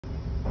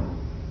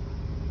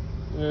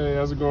Hey,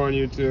 how's it going,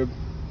 YouTube?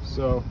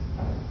 So,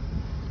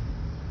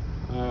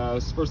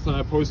 this is the first time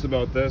I posted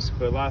about this,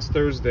 but last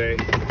Thursday,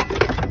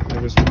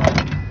 there was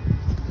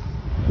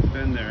I've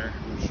been there.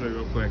 I'll show you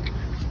real quick.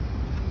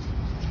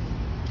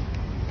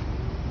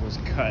 It was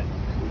cut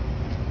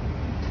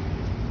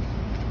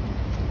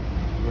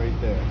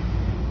right there,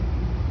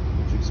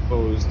 which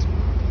exposed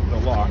the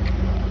lock.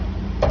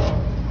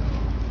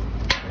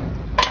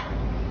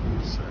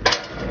 Sorry.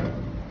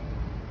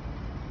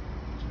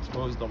 Which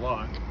exposed the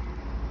lock.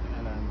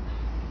 And then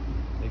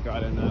they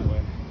got in that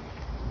way.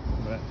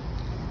 But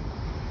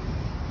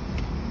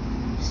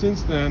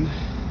since then,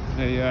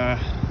 they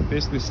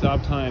basically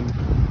stopped time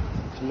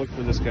to look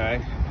for this guy,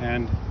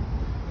 and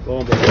lo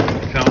and behold,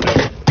 found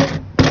him.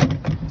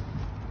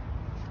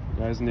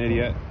 The guy's an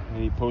idiot,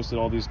 and he posted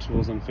all these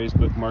tools on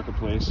Facebook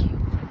Marketplace,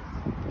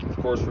 of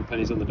course for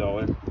pennies on the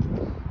dollar.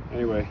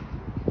 Anyway,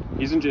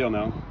 he's in jail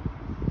now,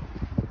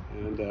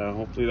 and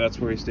hopefully that's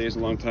where he stays a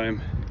long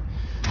time.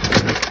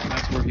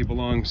 That's where he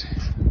belongs.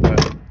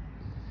 But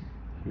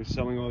he was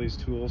selling all these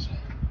tools,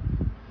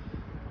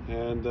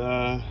 and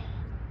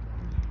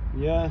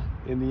yeah,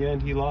 in the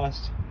end he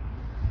lost.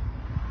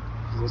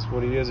 That's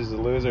what he is. He's a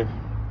loser.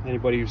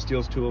 Anybody who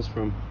steals tools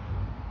from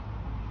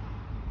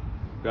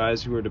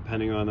guys who are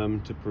depending on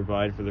them to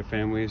provide for their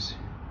families,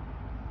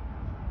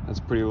 that's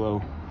pretty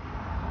low.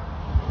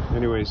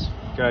 Anyways,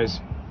 guys,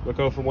 look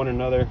out for one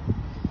another.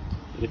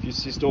 If you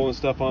see stolen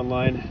stuff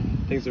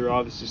online, things that are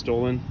obviously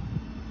stolen,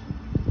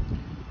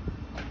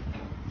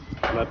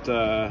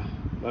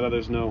 let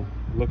others know.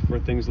 Look for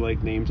things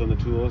like names on the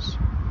tools,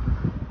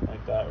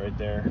 like that right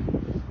there.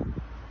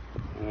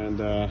 And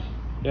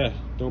yeah,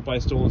 don't buy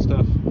stolen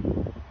stuff.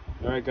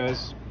 Alright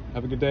guys,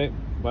 have a good day.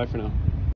 Bye for now.